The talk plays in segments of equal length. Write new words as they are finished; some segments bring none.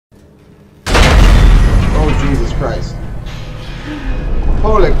Christ.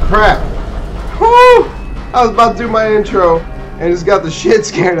 Holy crap. Woo! I was about to do my intro and just got the shit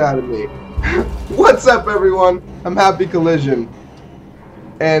scared out of me. What's up, everyone? I'm Happy Collision.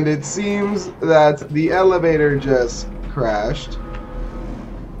 And it seems that the elevator just crashed.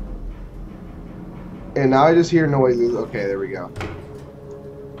 And now I just hear noises. Okay, there we go.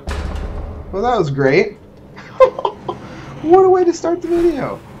 Well, that was great. What a way to start the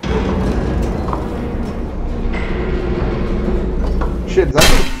video. Shit, is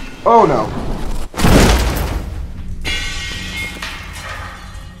that... Oh, no.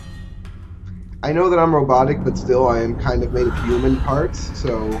 I know that I'm robotic, but still I am kind of made of human parts,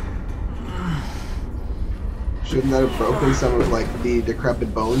 so... Shouldn't that have broken some of, like, the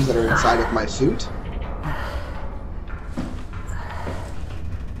decrepit bones that are inside of my suit?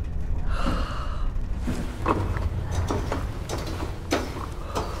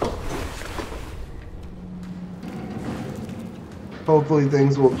 Hopefully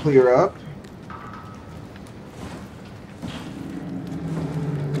things will clear up.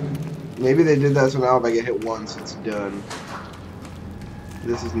 Maybe they did that so now if I get hit once, it's done.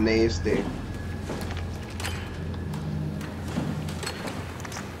 This is nasty.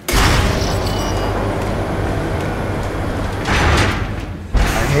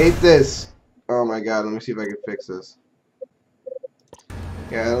 I hate this. Oh my god, let me see if I can fix this.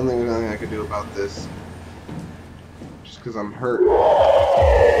 Yeah, I don't think there's anything I can do about this. Just because I'm hurt.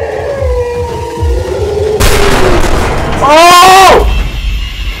 Oh!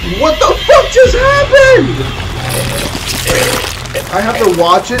 What the fuck just happened? I have to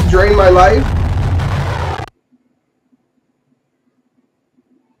watch it drain my life?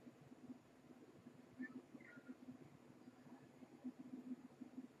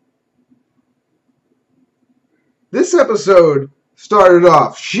 This episode started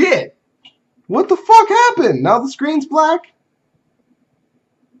off shit. What the fuck happened? Now the screen's black?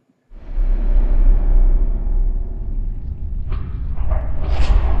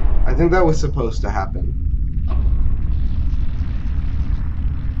 I think that was supposed to happen.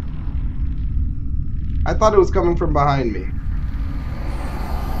 I thought it was coming from behind me.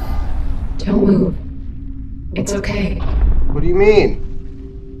 Don't move. It's okay. What do you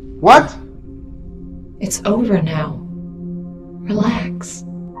mean? What? It's over now. Relax.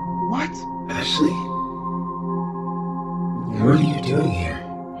 What? Ashley? What are you doing here?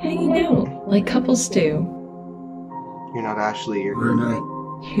 Hanging out, like couples do. You're not Ashley, you're... We're not...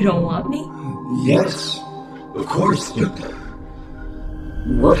 You don't want me? Yes, of course, but...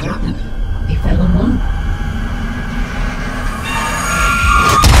 What happened? We fell in love.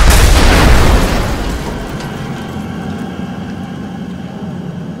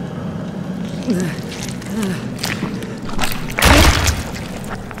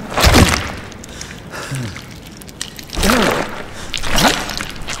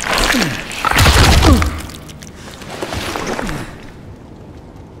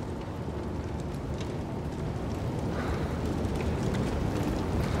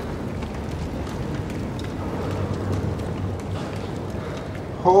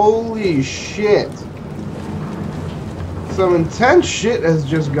 Holy shit. Some intense shit has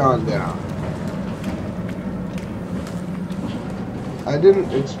just gone down. I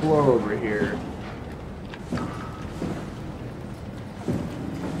didn't explore over here.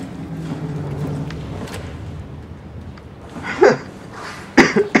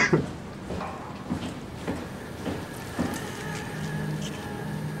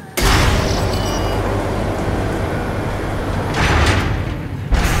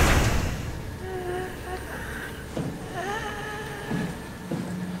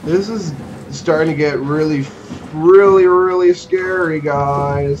 This is starting to get really scary,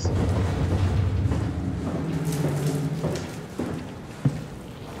 guys.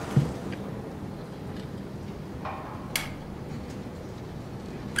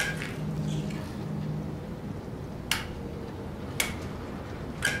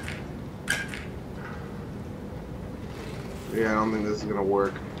 Yeah, I don't think this is gonna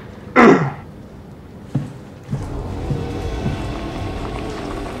work.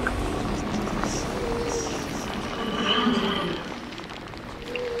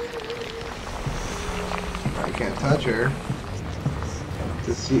 Touch her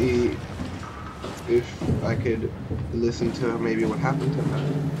to see if I could listen to maybe what happened to her.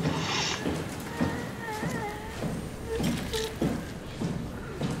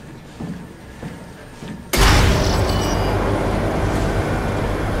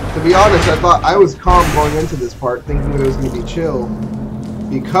 To be honest, I thought I was calm going into this part, thinking that it was going to be chill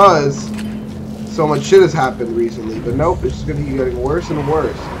because so much shit has happened recently, but nope, it's just going to keep getting worse and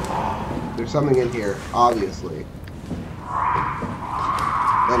worse. There's something in here, obviously.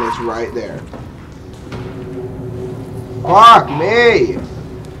 And it's right there. Fuck me!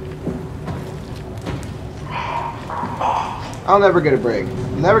 I'll never get a break.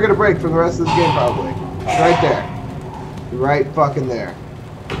 Never get a break from the rest of this game, probably. It's right there. Right fucking there.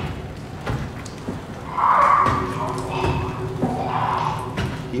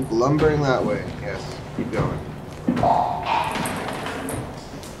 Keep lumbering that way. Yes, keep going.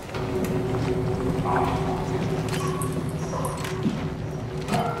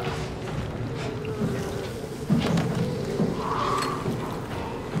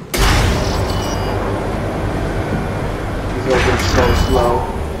 He's open so slow.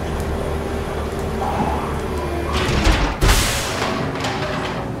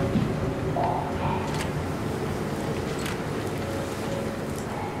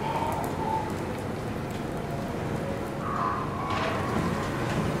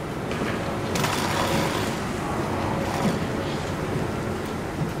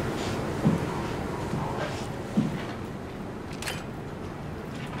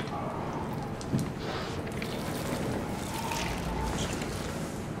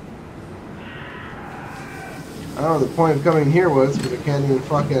 I don't know what the point of coming here was, because I can't even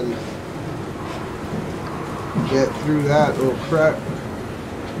fucking get through that little crap.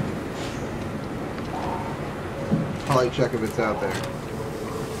 Probably check if it's out there.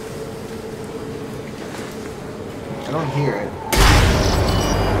 I don't hear it.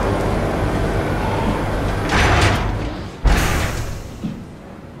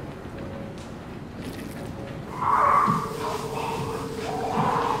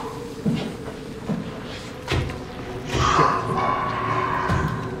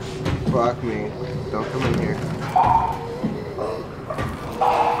 Fuck me. Don't come in here.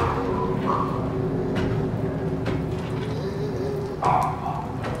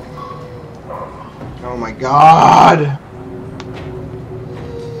 Oh my god!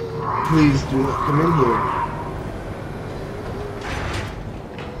 Please do not come in here.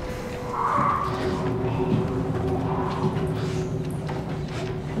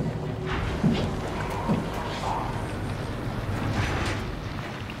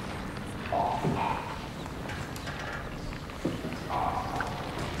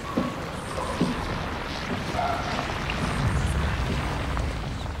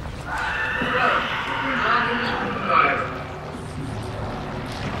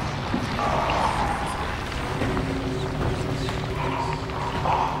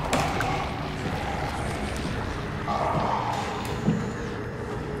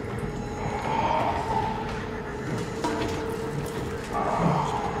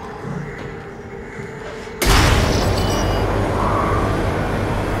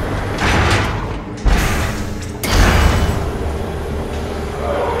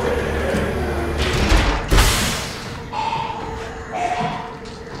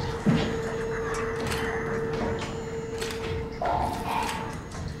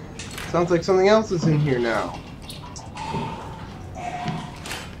 Sounds like something else is in here now.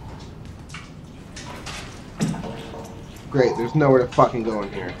 Great, there's nowhere to fucking go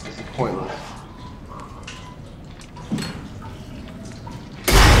in here. This is pointless.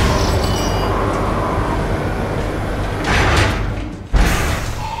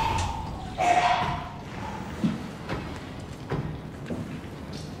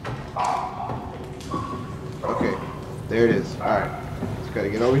 Okay, there it is. Alright, just gotta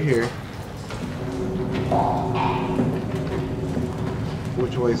get over here.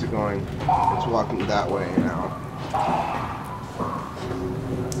 Which way is it going? It's walking that way now.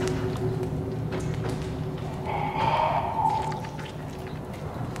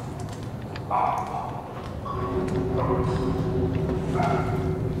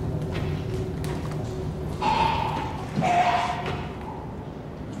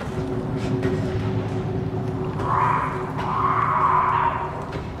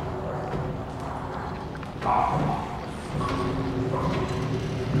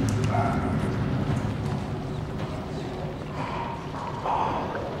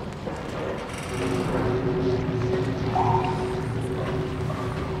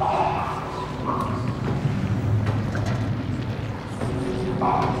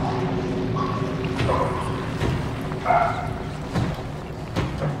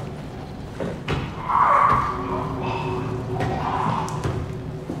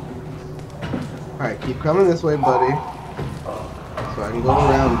 Alright, keep coming this way, buddy. So I can go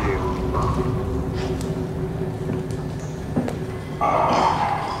around you.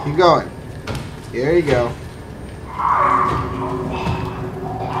 Keep going. There you go.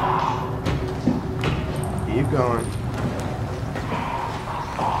 Keep going.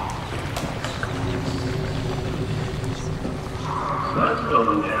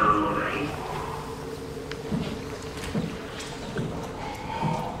 going down all right.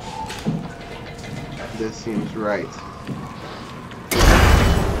 This seems right.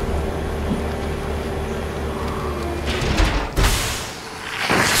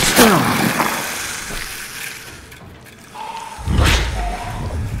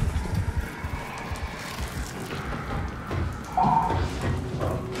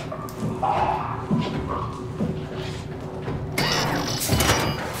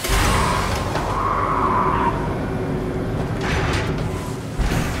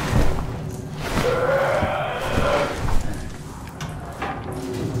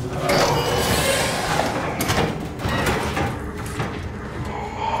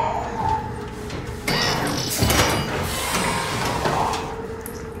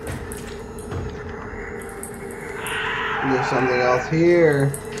 There's something else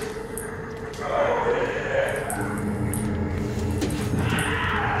here.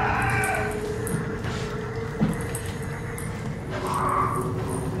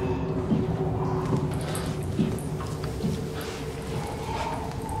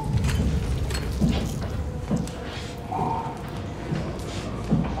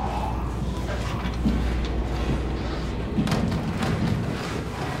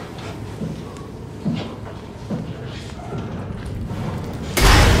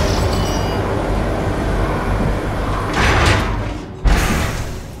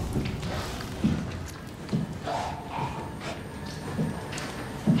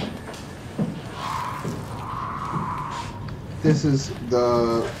 This is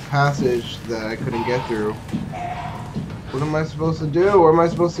the passage that I couldn't get through. What am I supposed to do? Where am I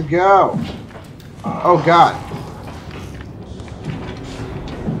supposed to go? Oh God.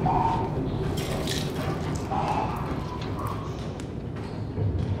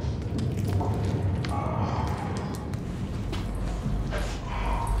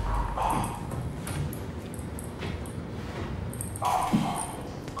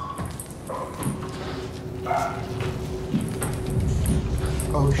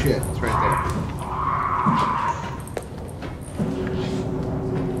 Oh shit, it's right there.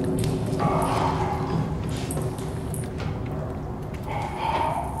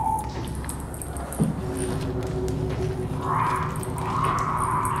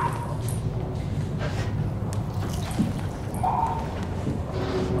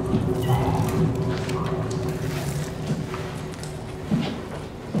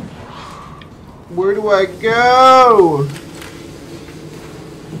 Where do I go?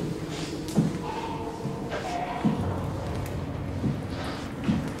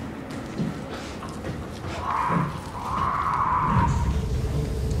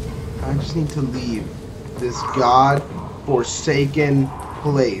 I just need to leave this god-forsaken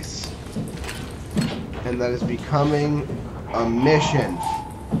place. And that is becoming a mission.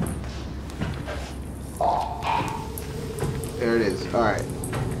 There it is. Alright.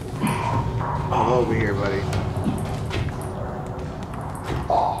 Come over here, buddy.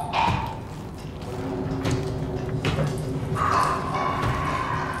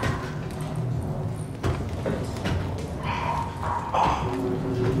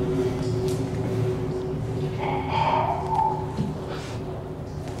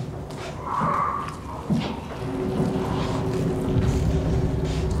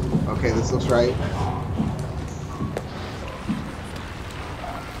 Okay, this looks right.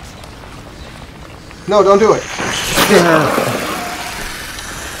 No, don't do it.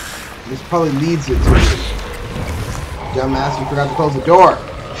 This probably leads it to you. Dumbass, you forgot to close the door.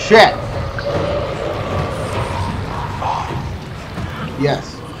 Shit.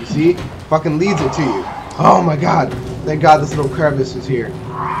 Yes, you see? Fucking leads it to you. Oh my god. Thank god this little crevice is here.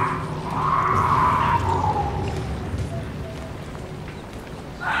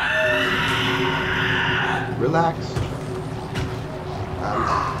 Relax.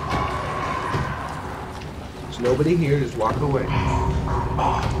 There's nobody here, just walk away.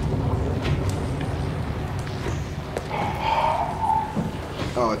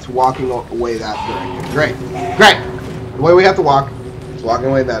 Oh, it's walking away that direction. Great. Great! The way we have to walk, it's walking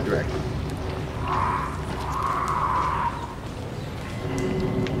away that direction.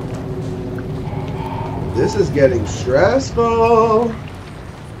 This is getting stressful.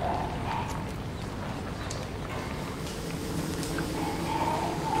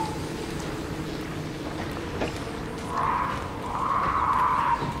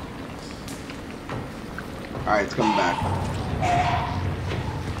 Alright, it's coming back.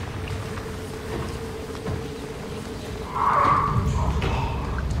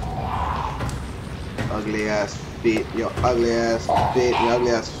 Ugly ass feet, your ugly ass feet, your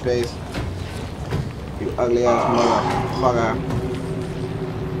ugly ass face. You ugly ass motherfucker.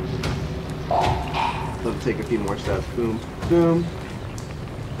 Let's take a few more steps. Boom, boom,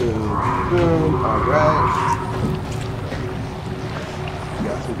 boom, boom. Alright.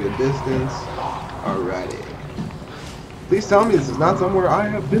 Got some good distance. Alrighty. Please tell me this is not somewhere I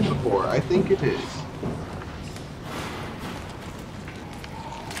have been before. I think it is.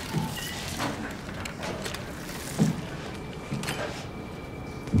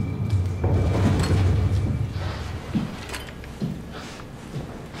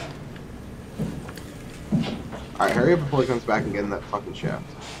 Alright, hurry up before he comes back and get in that fucking shaft.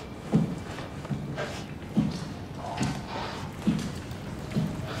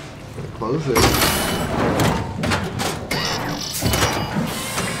 Close it.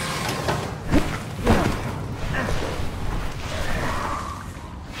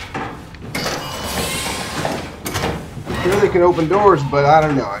 I'm sure they can open doors, but I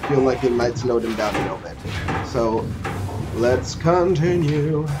don't know. I feel like it might slow them down a little bit. So, let's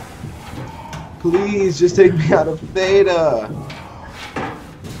continue. Please, just take me out of Theta.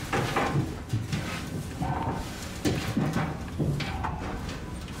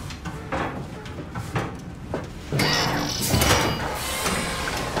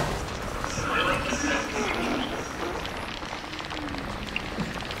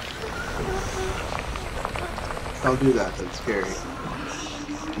 Don't do that, that's scary.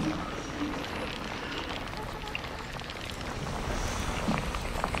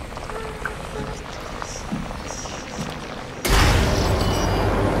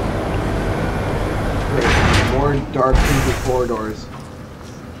 More dark creepy corridors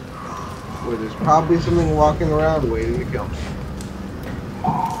where there's probably something walking around waiting to kill me.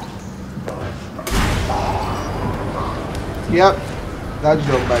 Yep, that just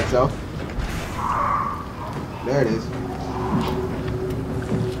opened by itself. There it is.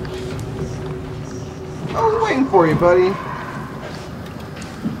 I was waiting for you, buddy.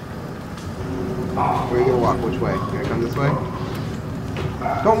 Where are you gonna walk? Which way? You gonna come this way?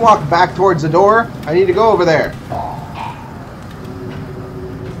 Don't walk back towards the door. I need to go over there.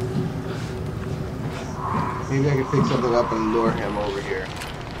 Maybe I can pick something up and lure him over here.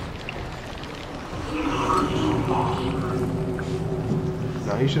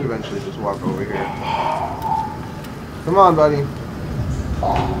 No, he should eventually just walk over here. Come on, buddy.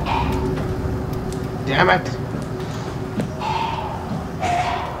 Damn it.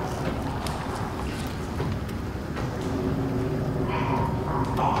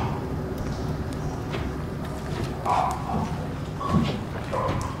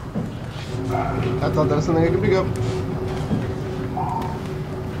 I thought that was something I could pick up.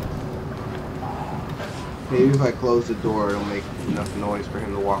 Maybe if I close the door, it'll make enough noise for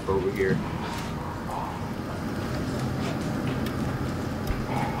him to walk over here.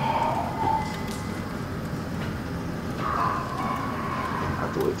 I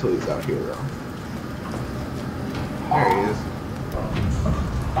have to wait till he's out here, though. There he is.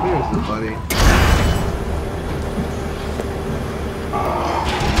 There's the buddy.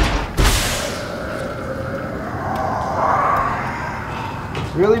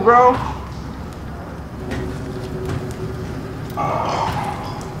 Really, bro?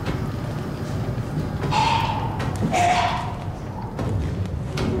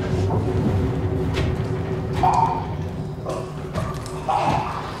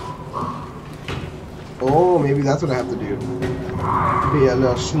 Oh, maybe that's what I have to do. Be a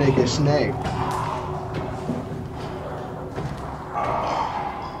little snaky snake.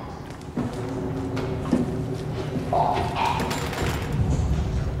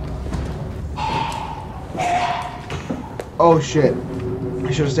 Oh shit.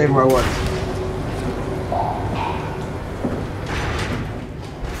 I should have stayed where I was.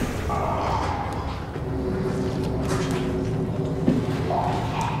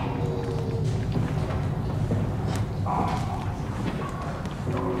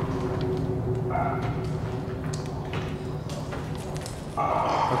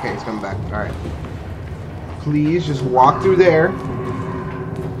 Okay, he's coming back. Alright. Please just walk through there.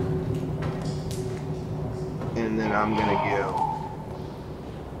 And then I'm gonna go.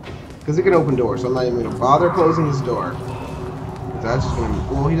 Because it can open doors, so I'm not even gonna bother closing this door. That's just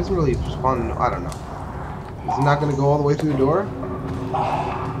gonna. Well, he doesn't really spawn. I don't know. Is he not gonna go all the way through the door?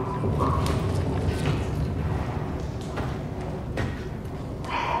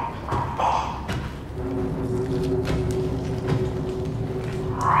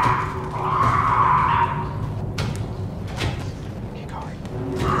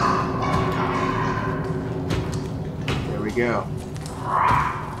 There we go.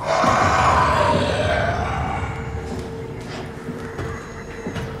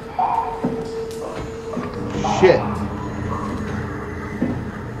 Shit.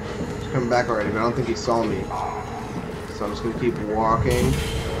 Just come back already, but I don't think he saw me. So I'm just gonna keep walking,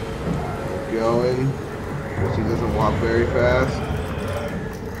 going, which he doesn't walk very fast.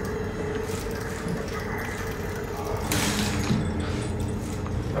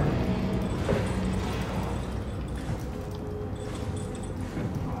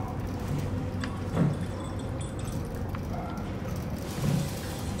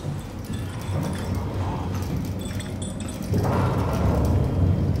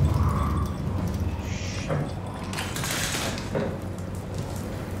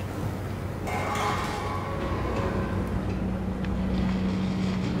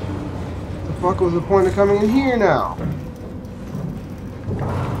 What was the point of coming in here now?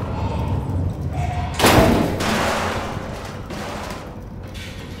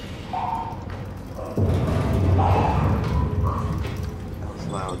 That was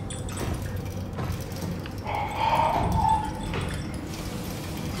loud.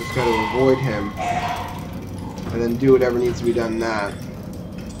 Just gotta avoid him. And then do whatever needs to be done in that.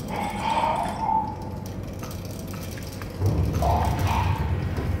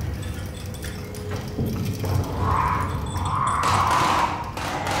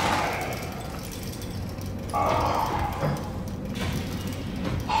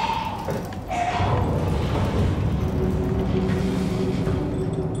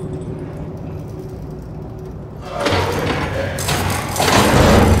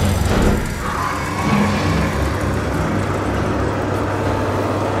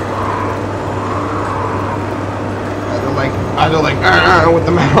 I don't like with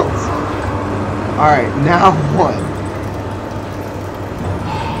the mouse. Alright, now what?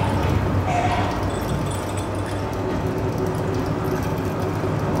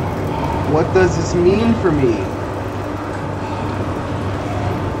 What does this mean for me?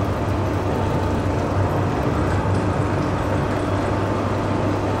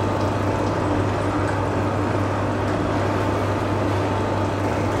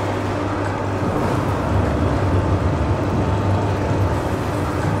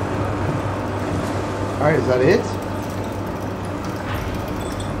 Alright, is that it?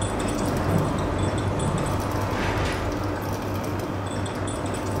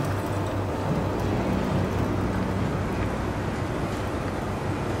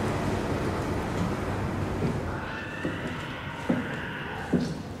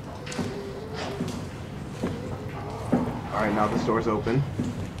 Alright, now the door's open.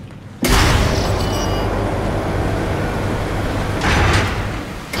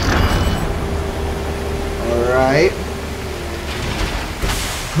 Alright.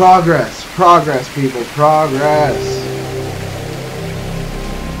 Progress, progress, people, progress.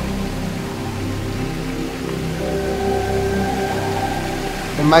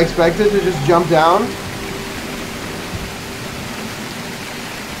 Am I expected to just jump down?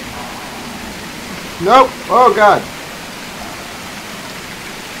 Nope. Oh god.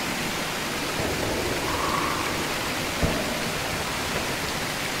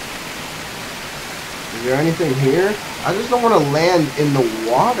 Is there anything here? I just don't want to land in the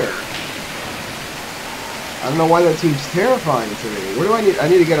water. I don't know why that seems terrifying to me. What do I need? I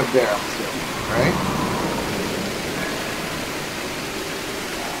need to get up there, I'm assuming, right?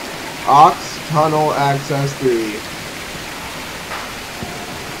 Ox Tunnel Access 3.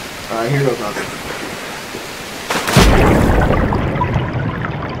 Alright, here goes nothing.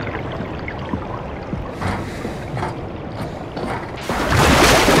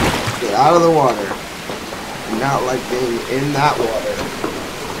 Get out of the water. Not like being in that water.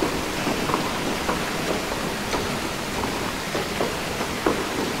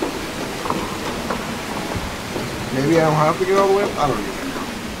 Maybe I don't have to get all the way up? I don't even know.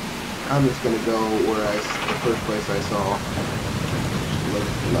 I'm just gonna go where the first place I saw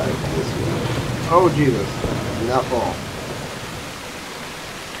looked like this way. Oh Jesus, do not fall.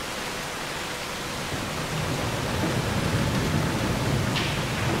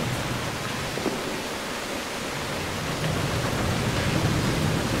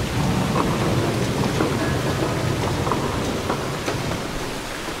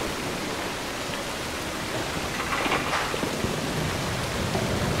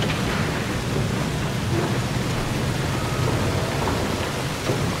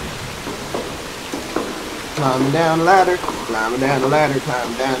 Climbing down the ladder, climbing down the ladder,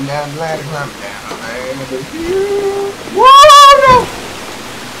 climbing down the ladder, climbing down the ladder. Whoa, no!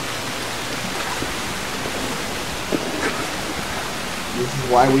 This is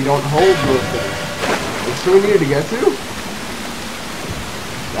why we don't hold those things. Which do we need to get to?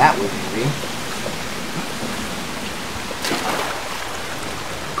 That was easy.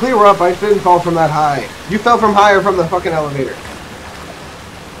 Clear up, I didn't fall from that high. You fell from higher from the fucking elevator.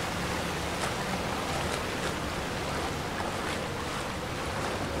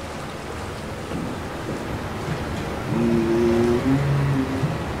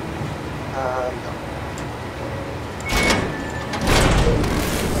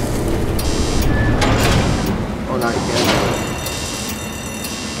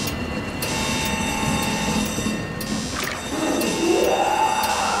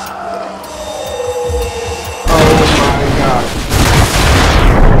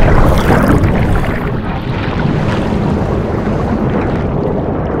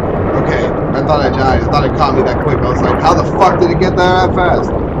 How the fuck did it get there that fast?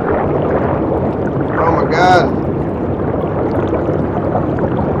 Oh my god.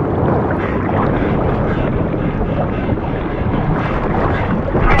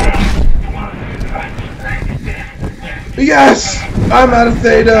 Yes! I'm out of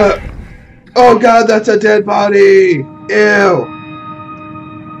theta! Oh god, that's a dead body! Ew!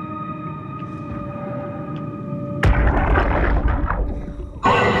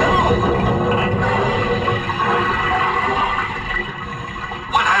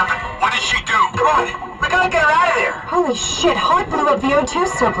 What happened? What did she do? Come on! We gotta get her out of there! Holy shit, Hart blew up the O2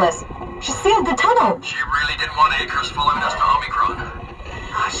 surplus. She sealed the tunnel. She really didn't want acres following us to Omicron.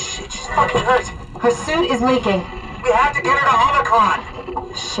 Ah, shit, she's fucking hurt. Her suit is leaking. We have to get her to Omicron!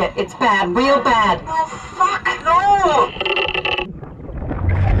 Shit, it's bad, real bad. Oh, fuck, no!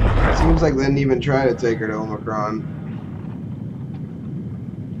 Seems like they didn't even try to take her to Omicron.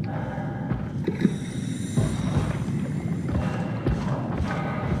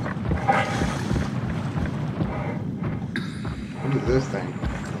 What is this thing?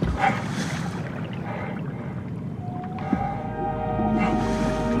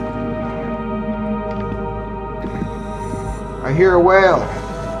 I hear a whale.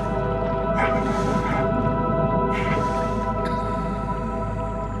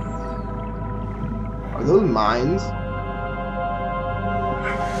 Are those mines?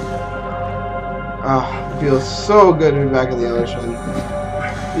 Ah, it feels so good to be back in the ocean.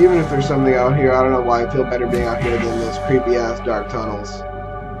 Even if there's something out here, I don't know why I feel better being out here than those creepy ass dark tunnels.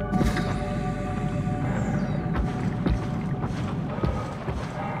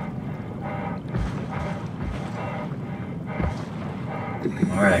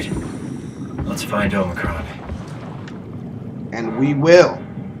 Alright. Let's find Omicron. And we will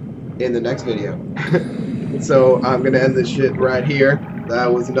in the next video. So I'm gonna end this shit right here.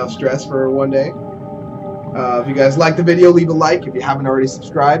 That was enough stress for one day. If you guys liked the video, leave a like. If you haven't already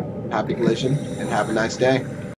subscribed, happy collision and have a nice day.